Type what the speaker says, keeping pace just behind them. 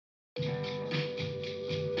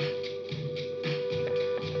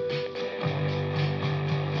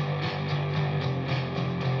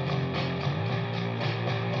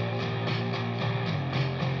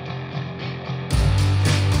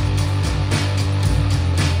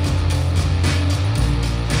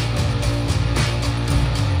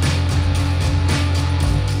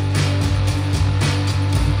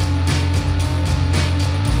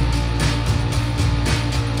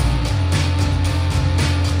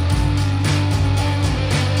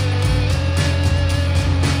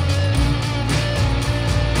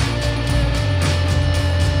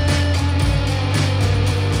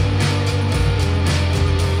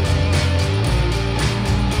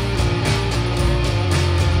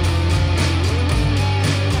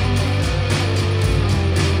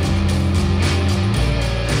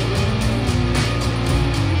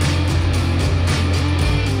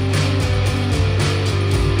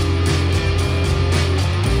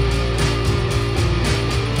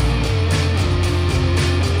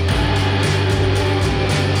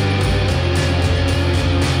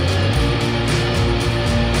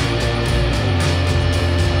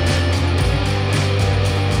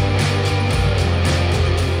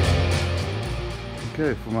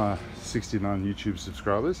Okay, for my 69 YouTube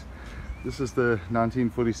subscribers, this is the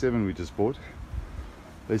 1947 we just bought.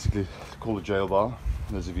 Basically, it's called a jail bar,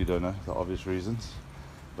 those of you don't know, the obvious reasons.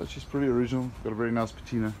 But she's pretty original, got a very nice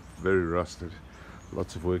patina, very rusted,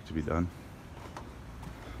 lots of work to be done.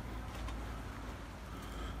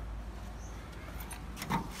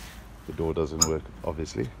 The door doesn't work,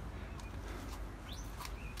 obviously.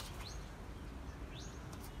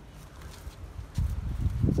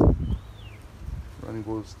 Running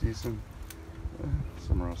board's decent.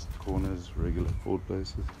 Some rust corners, regular Ford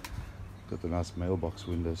places. Got the nice mailbox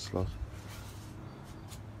window slot.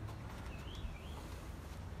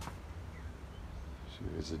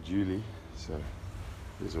 She is a dually, so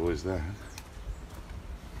there's always that.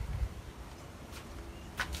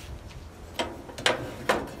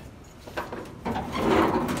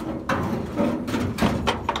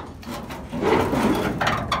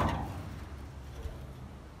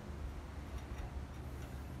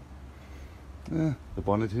 Yeah, the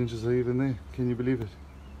bonnet hinges are even there. Can you believe it?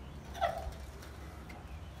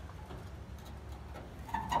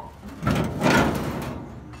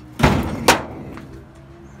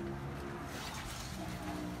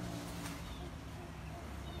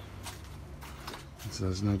 So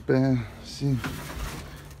it's not bad. See,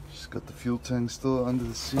 just got the fuel tank still under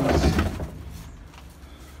the seats.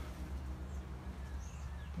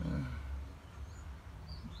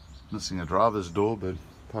 Missing a driver's door, but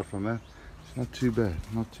apart from that, it's not too bad.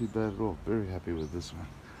 Not too bad at all. Very happy with this one.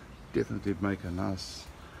 Definitely make a nice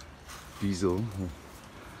diesel.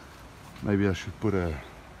 Maybe I should put a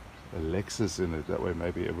Lexus in it. That way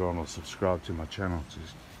maybe everyone will subscribe to my channel to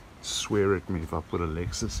swear at me if I put a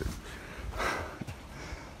Lexus in.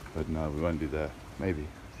 But no, we won't do that. Maybe.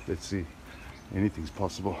 Let's see. Anything's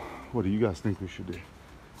possible. What do you guys think we should do?